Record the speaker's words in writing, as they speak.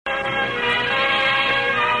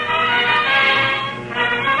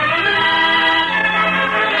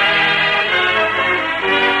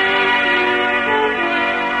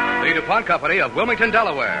DuPont Company of Wilmington,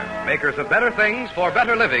 Delaware, makers of better things for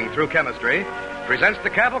better living through chemistry, presents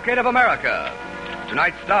the Cavalcade of America.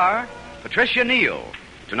 Tonight's star, Patricia Neal.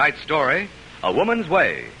 Tonight's story, A Woman's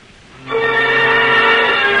Way.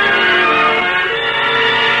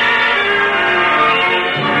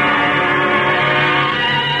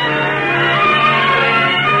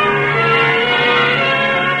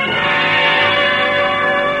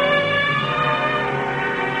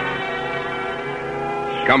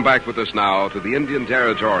 Come back with us now to the Indian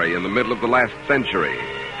Territory in the middle of the last century.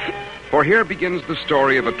 For here begins the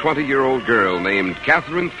story of a 20-year-old girl named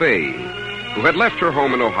Catherine Fay, who had left her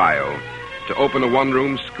home in Ohio to open a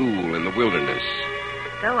one-room school in the wilderness.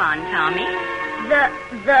 Go on, Tommy.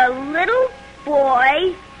 The little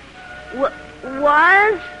boy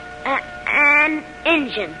was an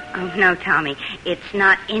Injun. Oh, no, Tommy. It's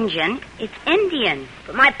not Injun. It's Indian.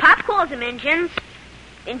 But my pop calls them Injuns.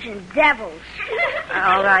 Injun devils.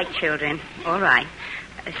 All right, children. All right.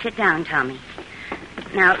 Sit down, Tommy.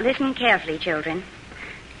 Now, listen carefully, children.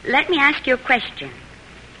 Let me ask you a question.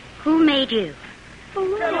 Who made you? The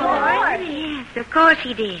Lord. Yes, of course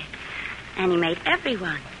he did. And he made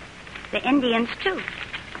everyone. The Indians, too.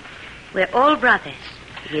 We're all brothers.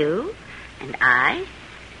 You and I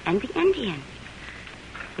and the Indians.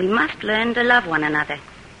 We must learn to love one another,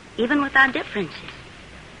 even with our differences.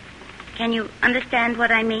 Can you understand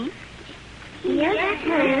what I mean? Yes,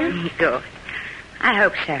 ma'am. Good. I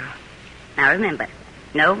hope so. Now remember,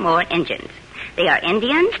 no more Indians. They are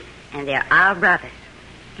Indians, and they're our brothers.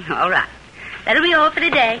 All right. That'll be all for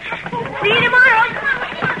today. See you tomorrow.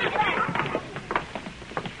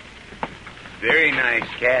 Very nice,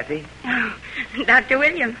 Kathy. Oh, Dr.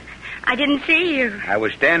 William, I didn't see you. I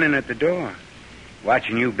was standing at the door,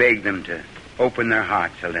 watching you beg them to open their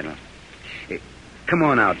hearts a little. Come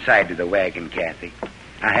on outside to the wagon, Kathy.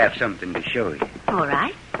 I have something to show you. All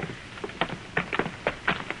right.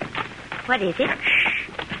 What is it?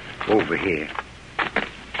 Over here.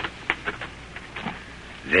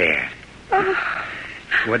 There. Oh,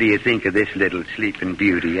 What do you think of this little sleeping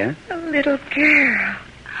beauty, huh? a little girl.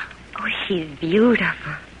 Oh, she's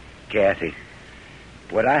beautiful. Kathy,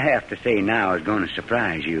 what I have to say now is going to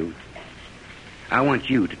surprise you. I want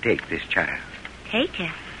you to take this child. Take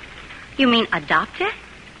her? You mean adopt her?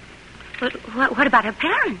 But what about her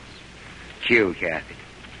parents? Chill, Kathy.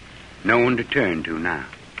 No one to turn to now.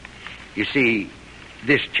 You see,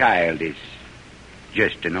 this child is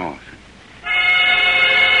just an orphan.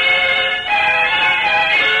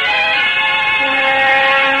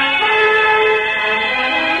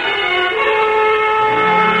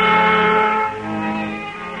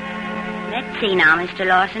 Let's see now, Mr.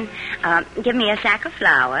 Lawson. Give me a sack of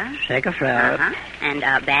flour. Sack of flour. Uh-huh. And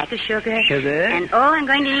a bag of sugar. Sugar. And, I'm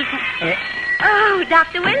going to need some... Oh,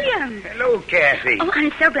 Dr. William. Hello, Kathy. Oh,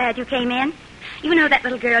 I'm so glad you came in. You know that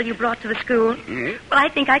little girl you brought to the school? Yes? Well, I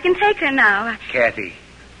think I can take her now. Kathy,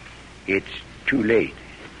 it's too late.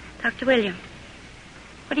 Dr. William,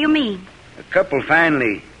 what do you mean? A couple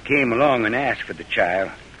finally came along and asked for the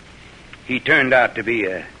child. He turned out to be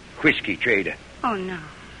a whiskey trader. Oh, no.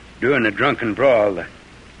 During a drunken brawl,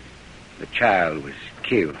 the child was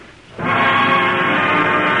killed.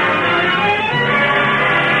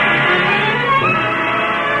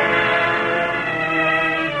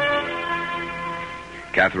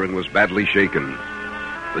 Catherine was badly shaken.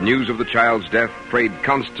 The news of the child's death preyed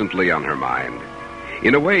constantly on her mind.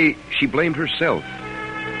 In a way, she blamed herself.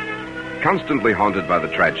 Constantly haunted by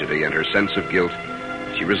the tragedy and her sense of guilt,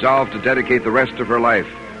 she resolved to dedicate the rest of her life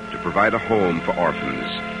to provide a home for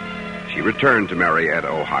orphans. She returned to Marietta,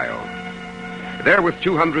 Ohio. There, with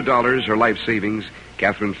 $200, her life savings,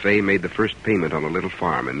 Catherine Fay made the first payment on a little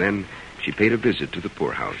farm, and then she paid a visit to the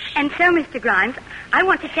poorhouse. And so, Mr. Grimes, I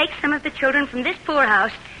want to take some of the children from this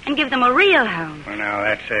poorhouse and give them a real home. Well, now,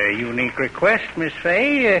 that's a unique request, Miss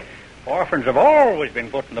Fay. Orphans have always been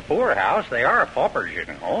put in the poorhouse. They are paupers, you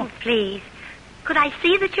know. Oh, please. Could I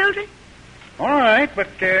see the children? All right, but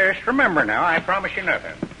just remember now, I promise you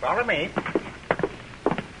nothing. Follow me.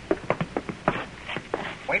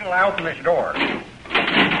 Wait till I open this door. Oh,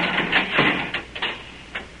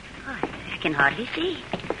 I can hardly see.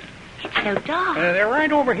 It's so dark. They're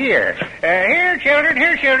right over here. Here,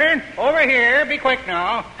 children. Over here. Be quick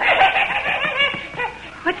now.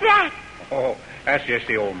 What's that? Oh, that's just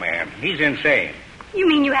the old man. He's insane. You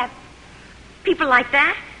mean you have people like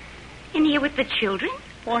that in here with the children?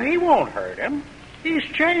 Well, he won't hurt him. He's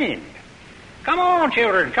chained. Come on,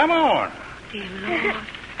 children. Come on. Dear Lord.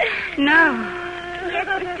 No. Yes,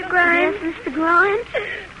 Mr. Grimes. Yes, Mr. Grimes.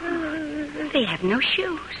 They have no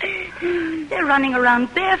shoes. They're running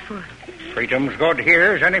around barefoot. Freedom's good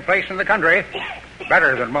here as any place in the country.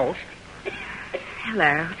 Better than most.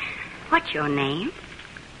 Hello. What's your name?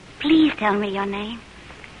 Please tell me your name.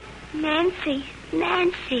 Nancy.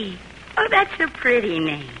 Nancy. Oh, that's a pretty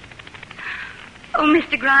name. Oh,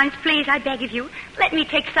 Mr. Grimes, please, I beg of you, let me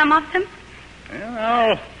take some of them. Well,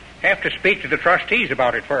 I'll have to speak to the trustees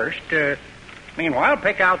about it first. Meanwhile,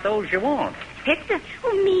 pick out those you want. Pick them.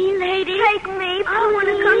 Oh, me, lady. Take me, please. I want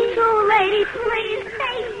to come too, lady. Please,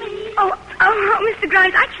 take me. Oh, Mr.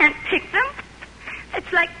 Grimes, I can't pick them.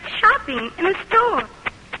 It's like shopping in a store.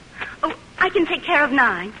 Oh, I can take care of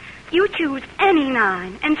 9. You choose any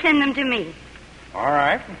 9 and send them to me. All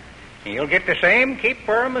right. You'll get the same keep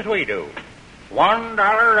for 'em as we do.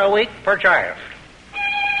 $1 a week per child.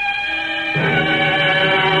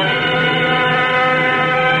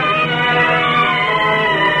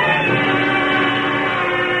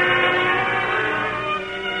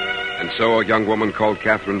 And so a young woman called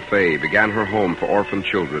Catherine Fay began her home for orphan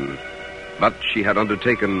children. But she had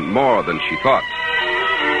undertaken more than she thought.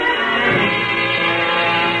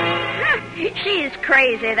 She is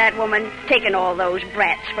crazy, that woman, taking all those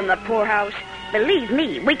brats from the poorhouse. Believe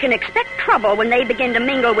me, we can expect trouble when they begin to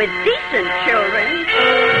mingle with decent children.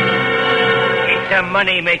 It's a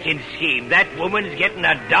money-making scheme. That woman's getting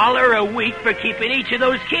 $1 a week for keeping each of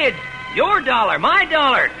those kids. Your dollar, my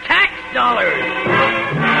dollar, tax dollars.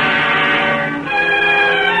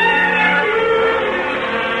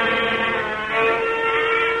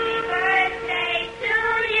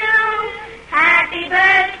 Happy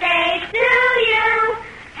birthday to you.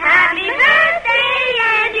 Happy birthday,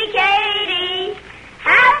 Auntie Katie.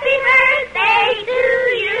 Happy birthday to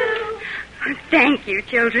you. Oh, thank you,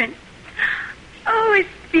 children. Oh, it's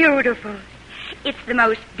beautiful. It's the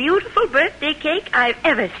most beautiful birthday cake I've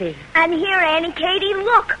ever seen. And here, Auntie Katie,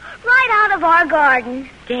 look, right out of our garden.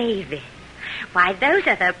 David, why, those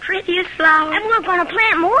are the prettiest flowers. And we're going to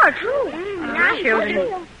plant more, too.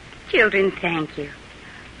 Children, thank you.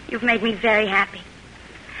 You've made me very happy.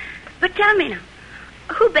 But tell me now,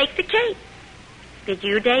 who baked the cake? Did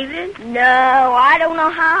you, David? No, I don't know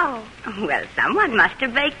how. Well, someone must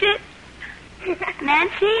have baked it.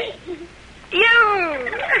 Nancy? You!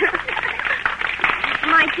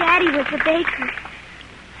 My daddy was a baker.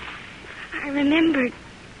 I remembered.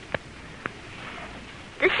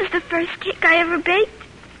 This is the first cake I ever baked.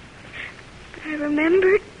 I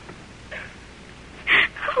remembered.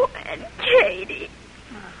 Oh, Aunt Katie.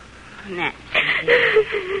 Nancy.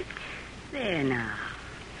 There now.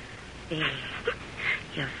 There.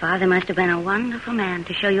 Your father must have been a wonderful man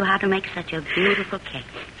to show you how to make such a beautiful cake.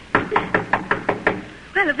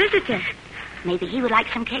 Well, a visitor. Maybe he would like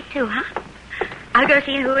some cake too, huh? I'll go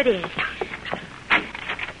see who it is.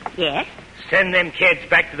 Yes? Send them kids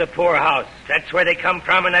back to the poorhouse. That's where they come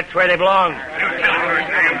from and that's where they belong.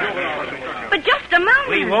 But just a moment.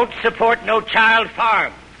 We won't support no child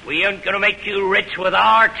farm. We ain't going to make you rich with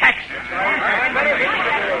our taxes.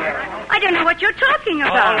 I don't know what you're talking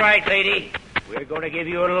about. All right, lady. We're going to give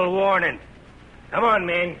you a little warning. Come on,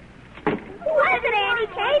 men. What is it, Auntie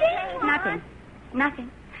Katie? Nothing.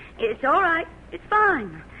 It's all right. It's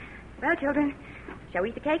fine. Well, children, shall we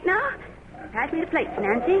eat the cake now? Pass me the plates,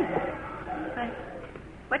 Nancy.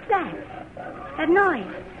 What's that? That noise.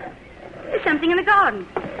 There's something in the garden.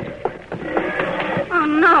 Oh,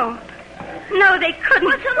 no. No, they couldn't.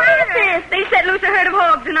 What's the matter? They set loose a herd of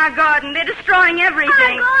hogs in our garden. They're destroying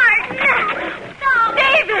everything. Our garden! Stop!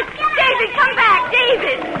 David! David, come back!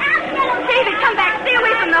 David! David, come back! Stay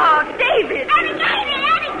away from the hogs! David!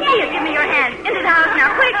 Here, give me your hand. Into the house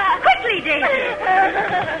now. Quickly, David.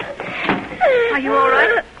 Are you all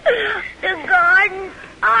right? The garden.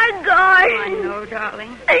 Our garden. I know,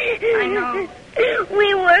 darling. I know.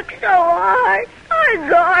 We work so hard. Our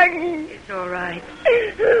garden. It's all right.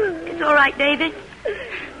 It's all right, David.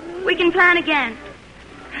 We can plan again.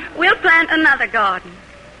 We'll plant another garden.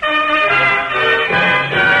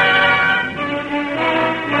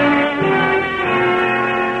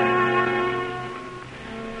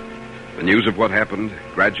 The news of what happened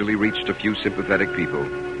gradually reached a few sympathetic people.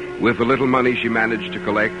 With the little money she managed to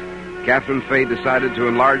collect, Catherine Fay decided to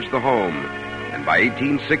enlarge the home, and by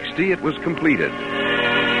 1860 it was completed.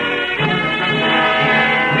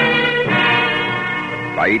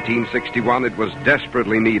 By 1861 it was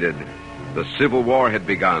desperately needed. The Civil War had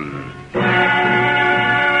begun.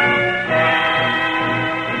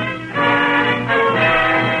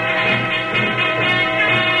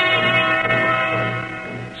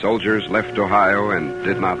 Soldiers left Ohio and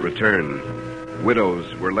did not return.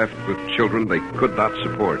 Widows were left with children they could not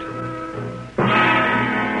support.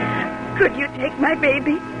 Could you take my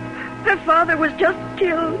baby? Her father was just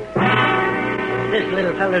killed. This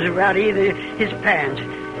little fellow's around either his parents.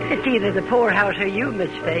 It's either the poorhouse or you,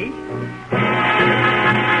 Miss Fay.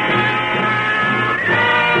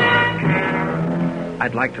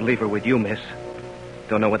 I'd like to leave her with you, miss.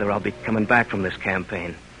 Don't know whether I'll be coming back from this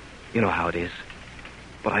campaign. You know how it is.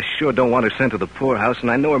 But I sure don't want her sent to the poorhouse, and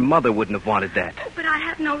I know her mother wouldn't have wanted that. Oh, but I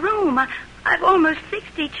have no room. I've almost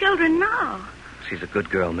 60 children now. She's a good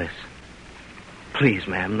girl, miss. Please,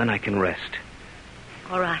 ma'am, then I can rest.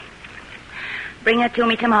 All right. Bring her to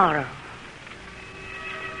me tomorrow.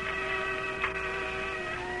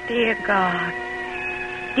 Dear God,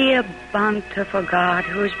 dear bountiful God,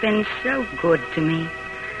 who has been so good to me,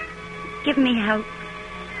 give me help.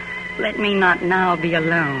 Let me not now be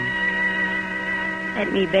alone.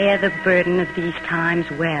 Let me bear the burden of these times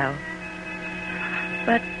well.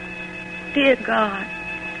 But, dear God,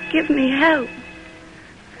 give me help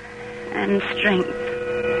and strength.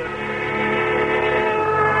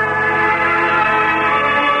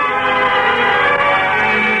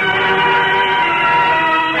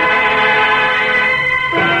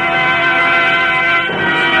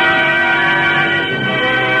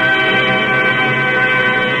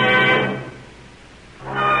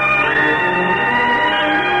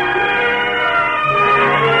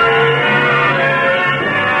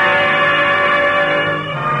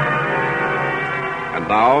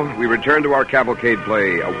 We return to our cavalcade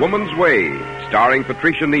play, A Woman's Way, starring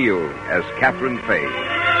Patricia Neal as Catherine Fay.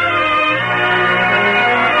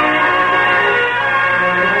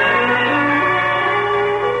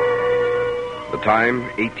 The time,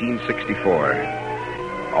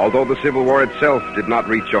 1864. Although the Civil War itself did not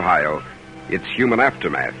reach Ohio, its human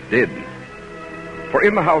aftermath did. For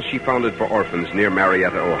in the house she founded for orphans near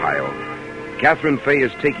Marietta, Ohio, Catherine Fay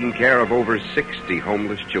is taking care of over 60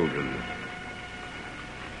 homeless children.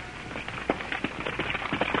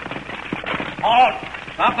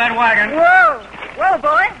 Stop that wagon. Whoa,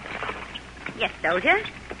 boy. Yes, soldier.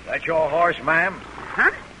 That's your horse, ma'am?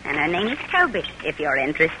 Huh? And her name is Toby, if you're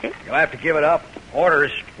interested. You'll have to give it up.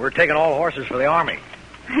 Orders. We're taking all horses for the Army.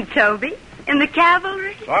 Toby? In the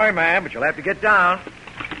cavalry? Sorry, ma'am, but you'll have to get down.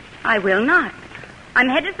 I will not. I'm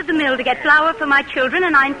headed for the mill to get flour for my children,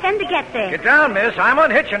 and I intend to get there. Get down, miss. I'm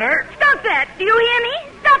unhitching her. Stop that. Do you hear me?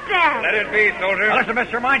 Stop that. Let it be, soldier. Now, listen,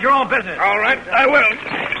 mister, mind your own business. All right, I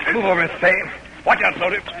will. Move over, Miss Fay. Watch out,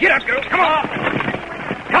 soldier. Get up, girl. Come on.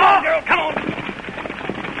 Come on, girl. Come on.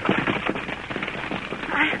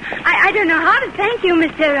 I don't know how to thank you,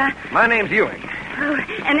 Mr. My name's Ewing. Oh,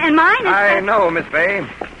 and mine is... I know, Miss Fay.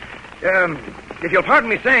 If you'll pardon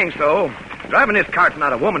me saying so, driving this cart's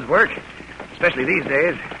not a woman's work, especially these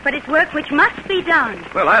days. But it's work which must be done.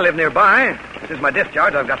 Well, I live nearby. Since my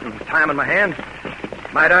discharge, I've got some time on my hands.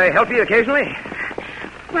 Might I help you occasionally?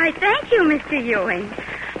 Why, thank you, Mr. Ewing.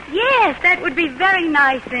 Yes, that would be very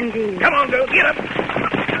nice indeed. Come on, girl. Get up.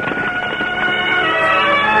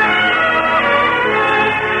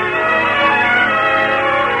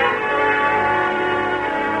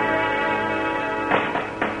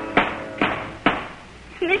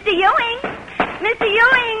 Mr. Ewing! Mr.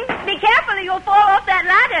 Ewing! Be careful or you'll fall off that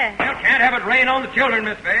ladder. You can't have it rain on the children,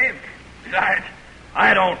 Miss Fay. Besides,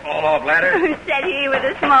 I don't fall off ladders. Said he with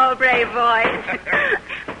a small, brave voice.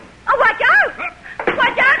 Oh, watch out!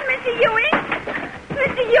 Watch out, Mr. Ewing!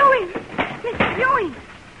 Mr. Ewing! Mr. Ewing!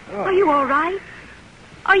 Oh. Are you all right?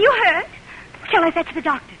 Are you hurt? Shall I fetch the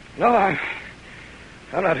doctor? No, I'm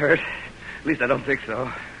not hurt. At least I don't think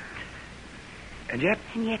so. And yet,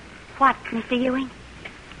 What, Mr. Ewing?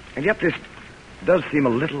 this does seem a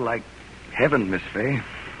little like heaven, Miss Fay.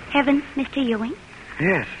 Heaven, Mr. Ewing?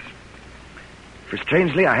 Yes. For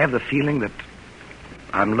strangely, I have the feeling that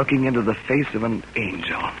I'm looking into the face of an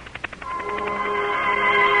angel.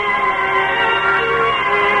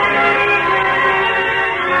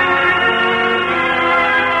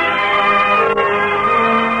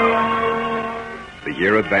 The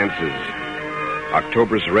year advances.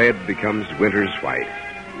 October's red becomes winter's white.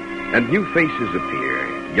 And new faces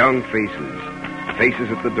appear, young faces.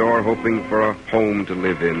 Faces at the door hoping for a home to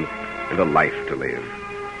live in and a life to live.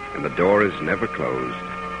 And the door is never closed.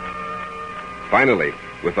 Finally,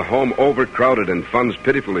 with the home overcrowded and funds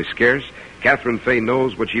pitifully scarce, Catherine Fay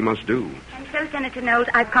knows what she must do. And so, Senator Knowles,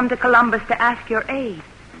 I've come to Columbus to ask your aid.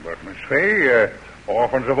 But, Miss Fay,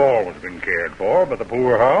 orphans have always been cared for by the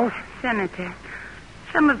poorhouse. Senator,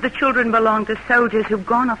 some of the children belong to soldiers who've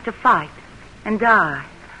gone off to fight and die.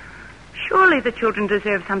 Surely the children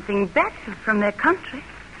deserve something better from their country.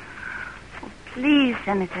 Oh, please,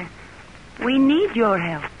 Senator, we need your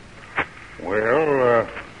help. Well,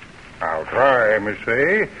 I'll try, Miss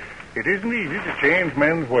Fay. It isn't easy to change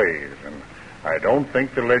men's ways, and I don't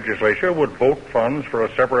think the legislature would vote funds for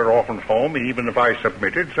a separate orphan's home even if I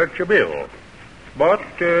submitted such a bill. But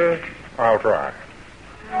I'll try.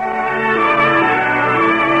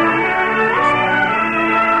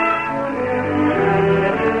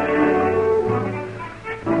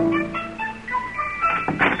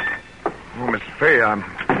 Fay, I'm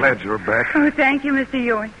glad you're back. Oh, thank you, Mr.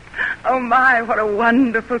 Ewing. Oh, my, what a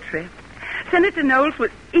wonderful trip. Senator Knowles was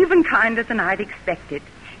even kinder than I'd expected.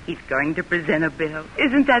 He's going to present a bill.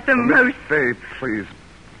 Isn't that the most... Miss Fay, please.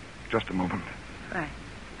 Just a moment. Right.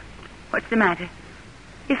 What's the matter?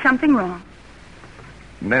 Is something wrong?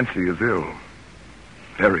 Nancy is ill.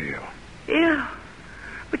 Very ill. Ill?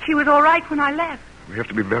 But she was all right when I left. We have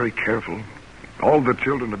to be very careful. All the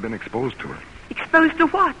children have been exposed to her. Exposed to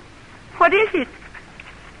what? What is it?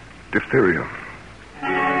 Diphtheria.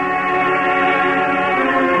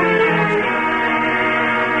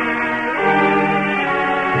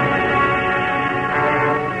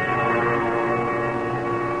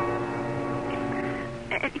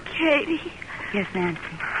 Katie. Yes, Nancy.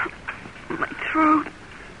 My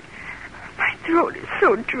throat is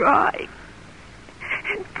so dry.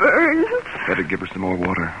 It burns. Better give her some more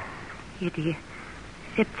water. Here, dear.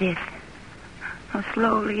 Sip this. Oh,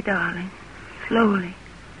 slowly, darling. Slowly.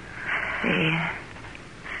 There.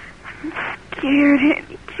 I'm scared,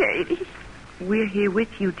 Auntie Katie. We're here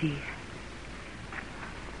with you, dear.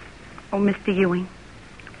 Oh, Mr. Ewing.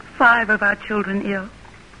 5 of our children ill.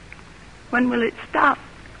 When will it stop?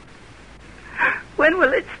 When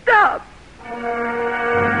will it stop?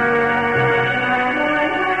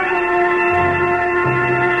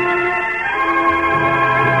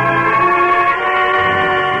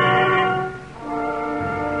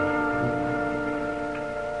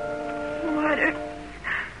 Water.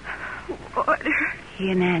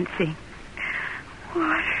 Here, Nancy.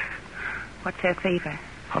 Water. What's her fever?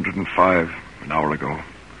 105 an hour ago.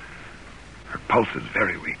 Her pulse is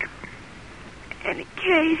very weak. Auntie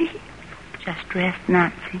Katie. Just rest,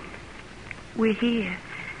 Nancy. We're here.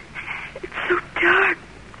 It's so dark.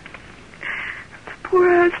 The poor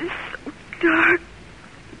house is so dark.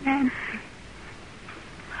 Nancy.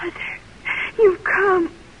 Mother, you've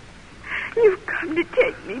come. You've come to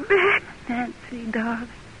take me back. Nancy, darling.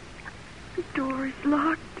 The door is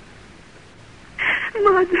locked.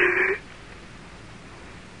 Mother.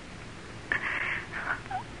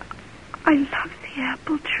 I love the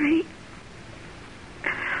apple tree.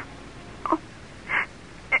 Oh,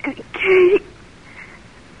 and Katie.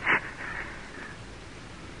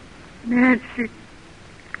 Nancy.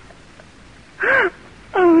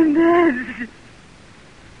 Oh, Nancy.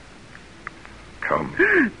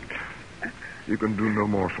 Come. You can do no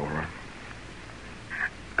more for her.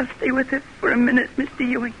 I'll stay with her for a minute, Mr.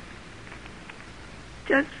 Ewing.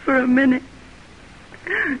 Just for a minute.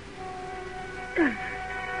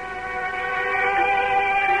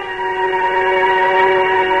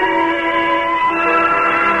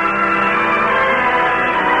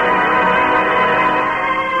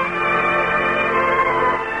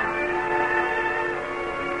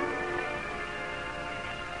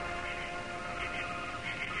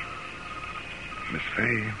 Miss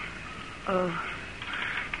Fay. Oh,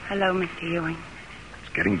 hello, Mr. Ewing.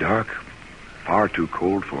 It's getting dark. Far too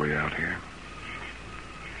cold for you out here.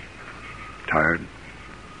 Tired?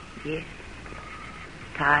 Yes.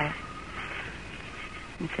 Tired.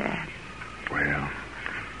 And sad. Well,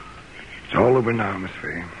 it's all over now, Miss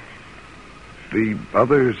Fay. The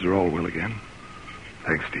others are all well again.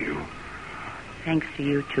 Thanks to you. Thanks to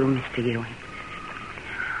you, too, Mr. Ewing.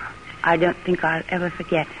 I don't think I'll ever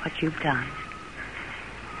forget what you've done.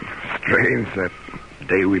 Strange, that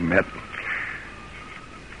day we met.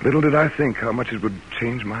 Little did I think how much it would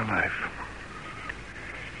change my life.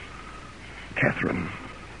 Catherine.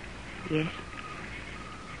 Yes?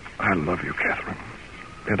 I love you, Catherine.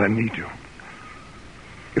 And I need you.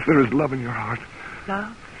 If there is love in your heart...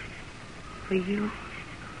 Love? For you?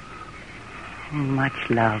 Much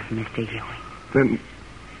love, Mr. Ewing. Then,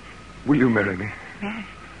 will you marry me? Marry?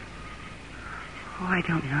 Oh, I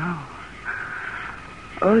don't know.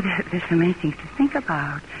 Oh, there's so many things to think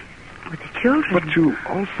about. With the children. But you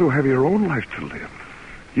also have your own life to live.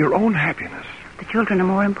 Your own happiness. The children are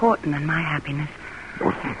more important than my happiness.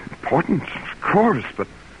 Oh, important, of course, but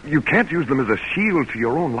you can't use them as a shield to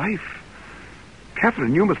your own life.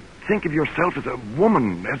 Catherine, you must think of yourself as a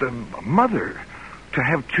woman, as a mother, to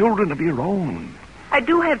have children of your own. I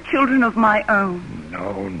do have children of my own.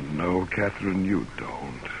 No, Catherine, you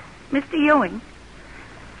don't. Mr. Ewing,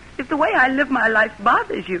 if the way I live my life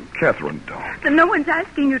bothers you... Catherine, don't. Then no one's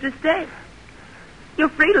asking you to stay. You're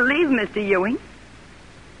free to leave, Mr. Ewing.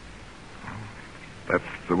 That's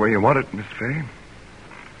the way you want it, Miss Fay.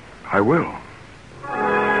 I will.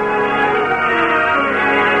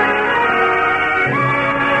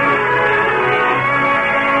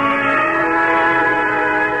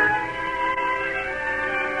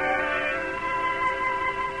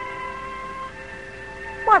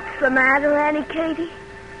 What's the matter, Auntie Katie?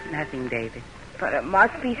 Nothing, David. But it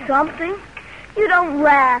must be something. You don't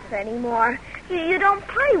laugh anymore. You don't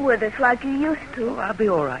play with us like you used to. Oh, I'll be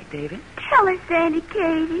all right, David. Tell us, Auntie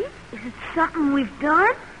Katie. Is it something we've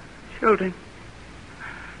done? Children.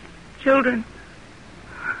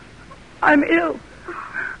 I'm ill.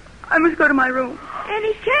 I must go to my room.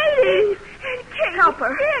 Auntie Katie! Auntie Katie! Help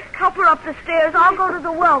her. Help her up the stairs. I'll go to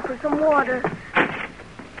the well for some water.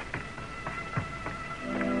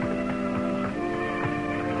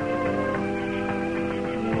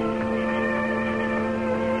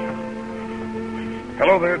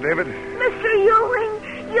 Hello there, David. Mr.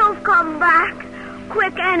 Ewing, you've come back.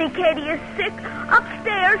 Quick, Auntie Katie is sick.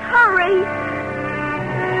 Upstairs, hurry.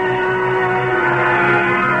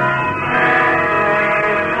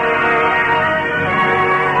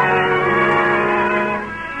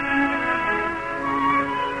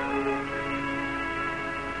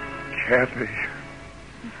 Kathy.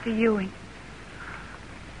 Mr. Ewing.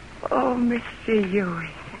 Oh, Mr. Ewing.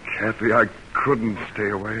 Kathy, I couldn't stay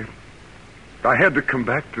away. I had to come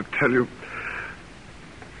back to tell you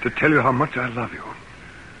how much I love you,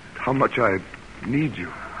 how much I need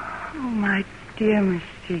you. Oh, my dear Mr.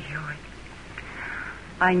 Ewing.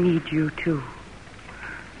 I need you, too.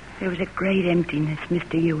 There was a great emptiness,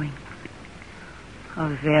 Mr. Ewing. A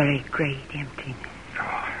very great emptiness.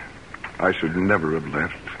 Oh, I should never have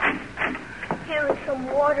left. Here is some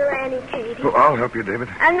water, Auntie Katie. Oh, I'll help you, David.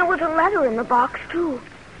 And there was a letter in the box, too.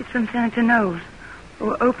 It's from Senator Knowles.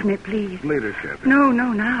 Oh, open it, please. Later, Kathy. No,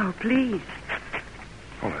 now, please.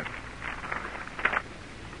 All right.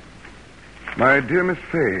 My dear Miss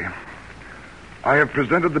Fay, I have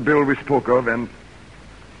presented the bill we spoke of and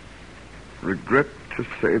regret to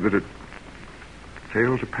say that it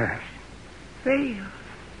failed to pass. Failed?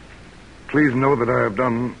 Please know that I have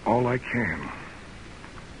done all I can.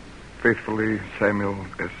 Faithfully, Samuel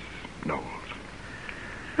S. Knowles.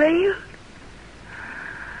 Failed?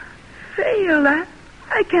 Failed?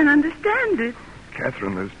 I can't understand it.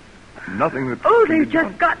 Catherine, there's nothing that... Oh, can they've be just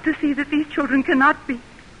done. got to see that these children cannot be.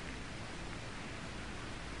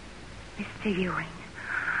 Mr. Ewing,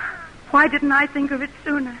 why didn't I think of it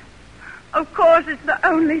sooner? Of course, it's the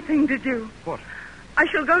only thing to do. What? I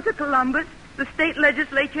shall go to Columbus, the state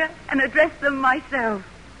legislature, and address them myself.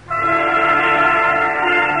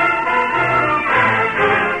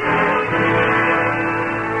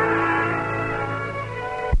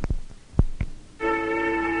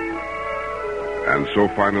 And so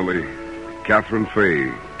finally, Catherine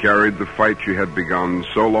Fay carried the fight she had begun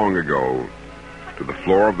so long ago to the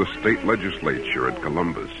floor of the state legislature at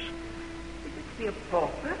Columbus. Is it to be a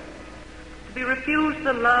pauper? To be refused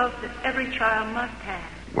the love that every child must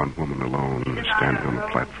have? One woman alone standing on the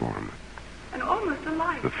platform. And almost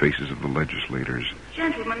alive. The faces of the legislators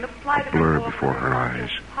Gentlemen, the plight of blur an before her eyes.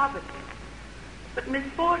 poverty. But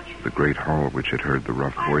misfortune. The great hall which had heard the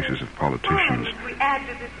rough voices of politicians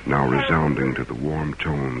now resounding to the warm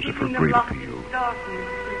tones of her great appeal. Darkness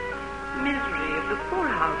and misery of the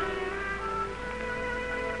poorhouse.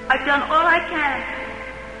 I've done all I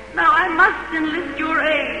can. Now I must enlist your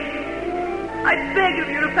aid. I beg of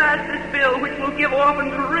you to pass this bill which will give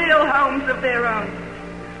orphans real homes of their own.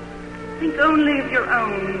 Think only of your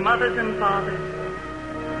own mothers and fathers,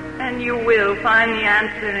 and you will find the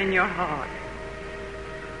answer in your heart.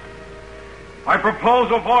 I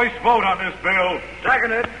propose a voice vote on this bill.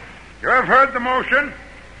 Second it. You have heard the motion.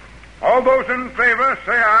 All those in favor,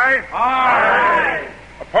 say aye. Aye.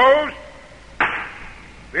 Opposed?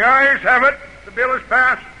 The ayes have it. The bill is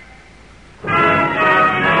passed.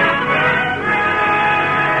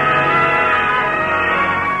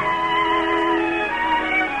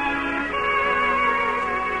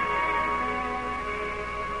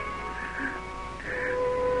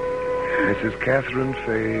 Mrs. Catherine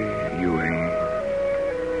Fay Ewing,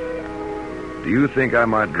 do you think I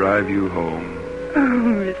might drive you home? Oh,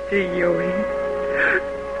 Mr. Ewing.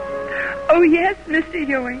 Oh, yes, Mr.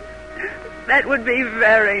 Ewing. That would be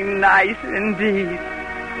very nice indeed.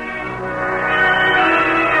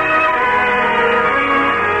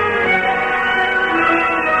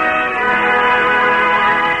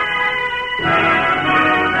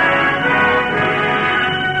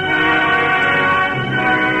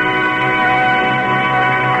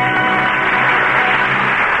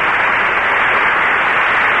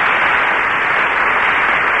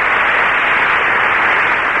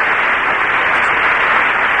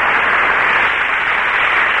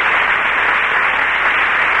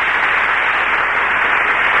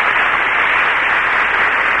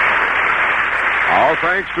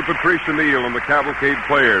 Thanks to Patricia Neal and the Cavalcade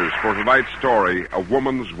Players for tonight's story, A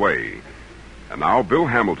Woman's Way. And now, Bill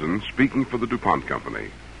Hamilton speaking for the DuPont Company.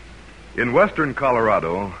 In western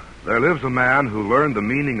Colorado, there lives a man who learned the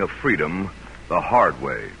meaning of freedom the hard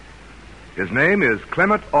way. His name is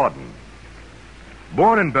Clement Auden.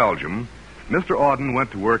 Born in Belgium, Mr. Auden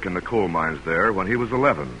went to work in the coal mines there when he was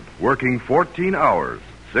 11, working 14 hours,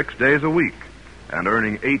 6 days a week, and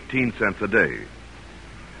earning 18 cents a day.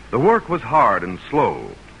 The work was hard and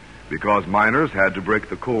slow because miners had to break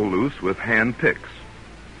the coal loose with hand picks.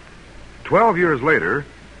 12 years later,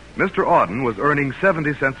 Mr. Auden was earning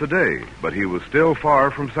 70 cents a day, but he was still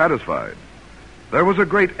far from satisfied. There was a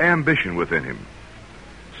great ambition within him.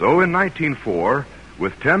 So in 1904,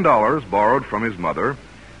 with $10 borrowed from his mother,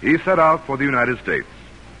 he set out for the United States.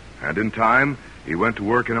 And in time, he went to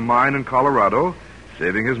work in a mine in Colorado,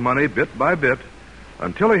 saving his money bit by bit,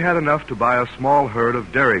 until he had enough to buy a small herd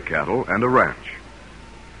of dairy cattle and a ranch.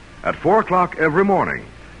 At 4 o'clock every morning,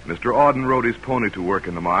 Mr. Auden rode his pony to work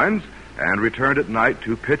in the mines and returned at night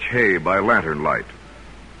to pitch hay by lantern light.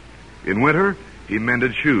 In winter, he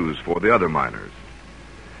mended shoes for the other miners.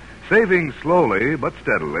 Saving slowly but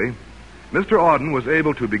steadily, Mr. Auden was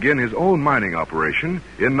able to begin his own mining operation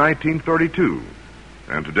in 1932.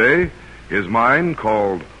 And today, his mine,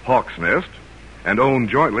 called Hawk's Nest, and owned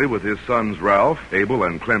jointly with his sons Ralph, Abel,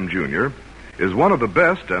 and Clem Jr., is one of the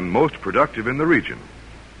best and most productive in the region.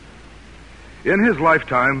 In his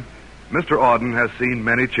lifetime, Mr. Auden has seen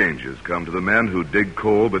many changes come to the men who dig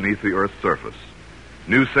coal beneath the earth's surface.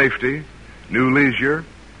 New safety, new leisure,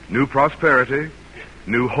 new prosperity,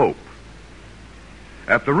 new hope.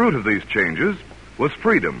 At the root of these changes was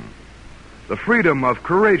freedom, the freedom of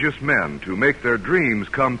courageous men to make their dreams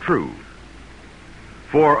come true.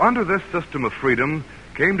 For under this system of freedom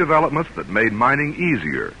came developments that made mining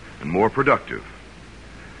easier and more productive.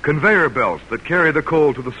 Conveyor belts that carry the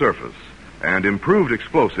coal to the surface, and improved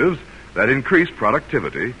explosives that increased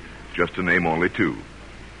productivity, just to name only two.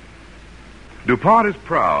 DuPont is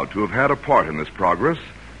proud to have had a part in this progress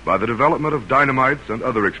by the development of dynamites and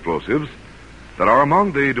other explosives that are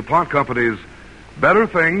among the DuPont Company's better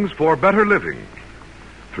things for better living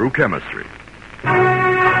through chemistry.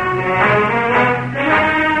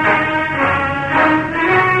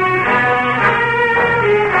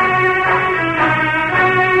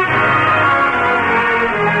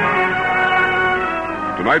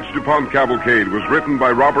 Tonight's DuPont Cavalcade was written by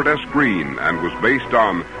Robert S. Greene and was based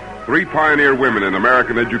on 3 pioneer women in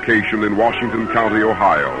American education in Washington County,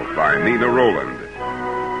 Ohio, by Nina Rowland.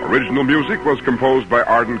 Original music was composed by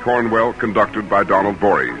Arden Cornwell, conducted by Donald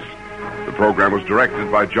Voorhees. The program was directed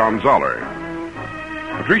by John Zoller.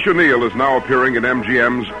 Patricia Neal is now appearing in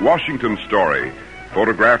MGM's Washington Story,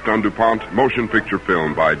 photographed on DuPont motion picture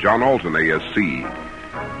film by John Alton,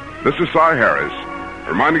 ASC. This is Cy Harris,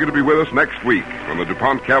 reminding you to be with us next week when the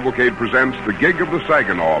DuPont Cavalcade presents The Gig of the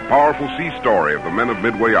Saginaw, a powerful sea story of the men of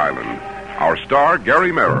Midway Island. Our star,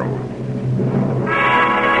 Gary Merrill.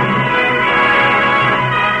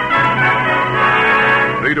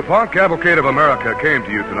 The DuPont Cavalcade of America came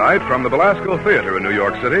to you tonight from the Belasco Theater in New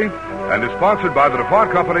York City and is sponsored by the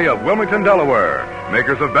DuPont Company of Wilmington, Delaware,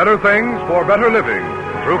 makers of better things for better living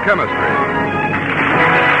through chemistry.